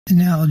And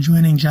now,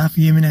 joining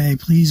Jaffe Yemine,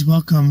 please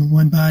welcome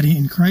One Body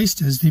in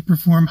Christ as they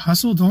perform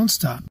Hustle Don't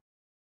Stop.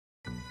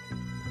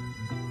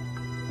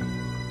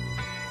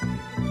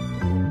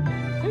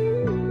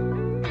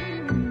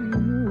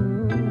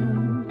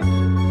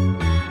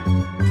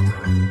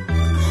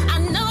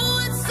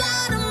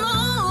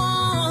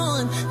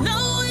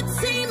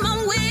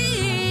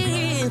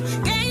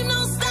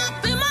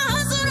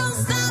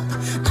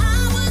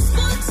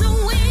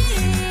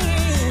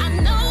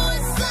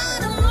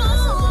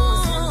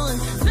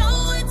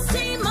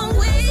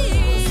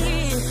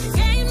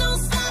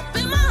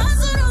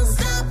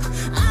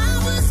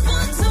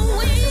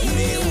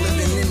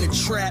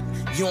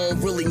 You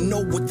don't really know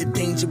what the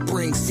danger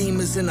brings.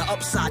 Demons in the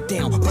upside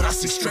down, but I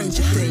see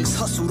stranger things.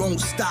 Hustle don't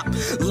stop.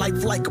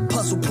 Life like a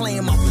puzzle,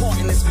 playing my part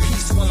in this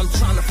piece while I'm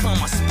trying to find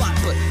my spot.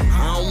 But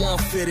I don't want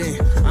to fit in.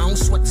 I don't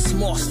sweat the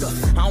small stuff.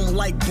 I don't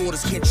like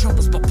borders, can't trump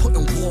us by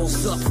putting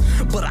walls up.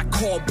 But I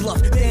call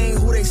bluff. They ain't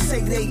who they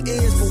say they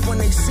is, but when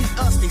they see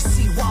us, they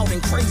see wild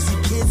and crazy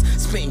kids.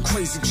 Spitting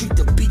crazy, treat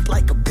the beat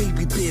like a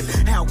baby bib.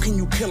 How can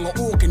you kill an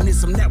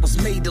organism that was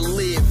made to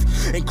live?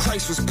 And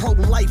Christ was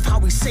pro-life,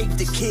 how he saved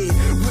the kid.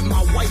 With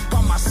my wife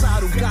by my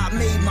side who God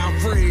made my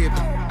rib.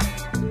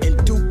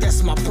 And Duke,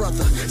 that's my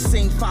brother.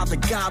 Same Father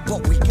God,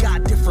 but we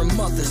got different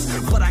mothers.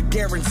 But I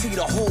guarantee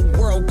the whole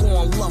world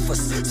gon' love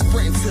us.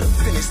 Sprinting to the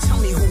finish, tell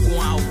me who gon'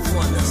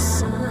 outrun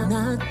us.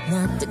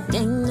 Not the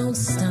game don't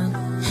stop.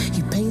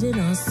 He paid it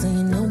all, so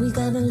you know we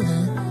got a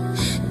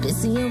lot.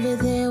 Busy over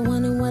there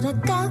wondering what I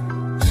got.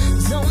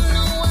 Don't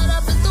know what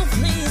I've been through,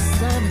 please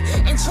stop.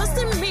 And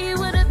trusting me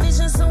with a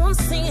vision, so I'm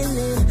seeing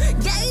it.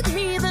 Gave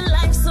me the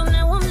life, so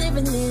now I'm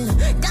living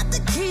it. Got the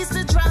keys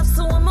to drive,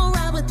 so I'ma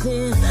ride with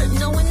it.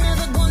 No, we're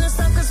never gonna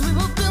stop, cause we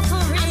were built for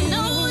it. I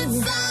know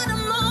it's side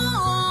I'm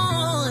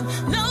on.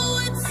 Know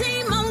what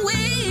team I'm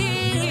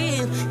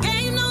with.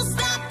 Game don't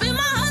stop, and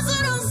my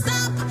hustle don't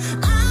stop.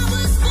 I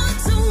was born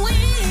to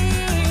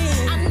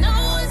win. I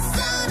know it's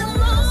side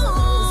I'm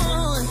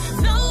on.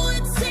 Know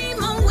what team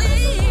I'm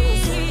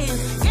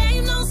with.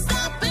 Game don't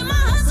stop, and my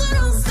hustle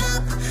don't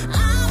stop. I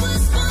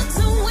was born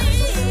to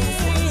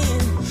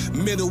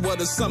win. Middle of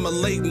the summer,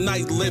 late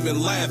night, living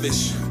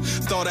lavish.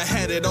 Thought I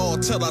had it all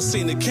till I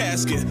seen the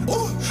casket.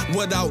 Ooh,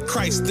 without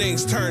Christ,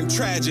 things turn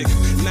tragic.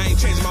 Now I ain't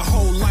changed my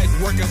whole life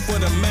working for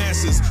the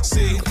masses.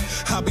 See,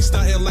 I be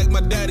stunting like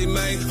my daddy,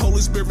 man.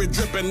 Holy Spirit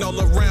dripping all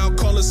around,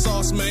 call it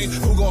sauce, man.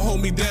 Who gon'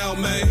 hold me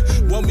down, man?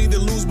 Want me to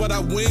lose, but I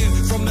win.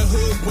 From the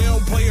hood, we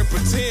don't play or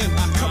pretend.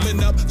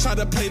 Coming up, try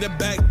to play the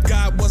back.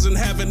 God wasn't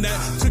having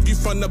that. Took you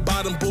from the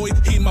bottom, boy.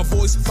 Hear my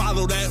voice,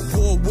 follow that.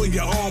 War where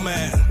your arm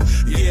at.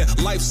 Yeah,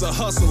 life's a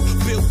hustle.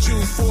 Built you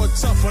for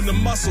tough on the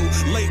muscle.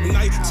 Late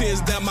night,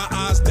 tears down my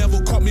eyes.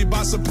 Devil caught me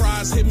by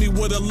surprise. Hit me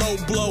with a low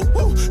blow.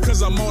 Woo,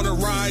 cause I'm on a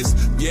rise.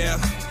 Yeah,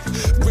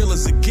 real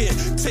as it get.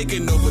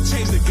 Taking over,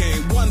 change the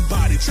game. One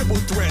body, triple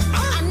threat.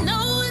 I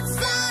know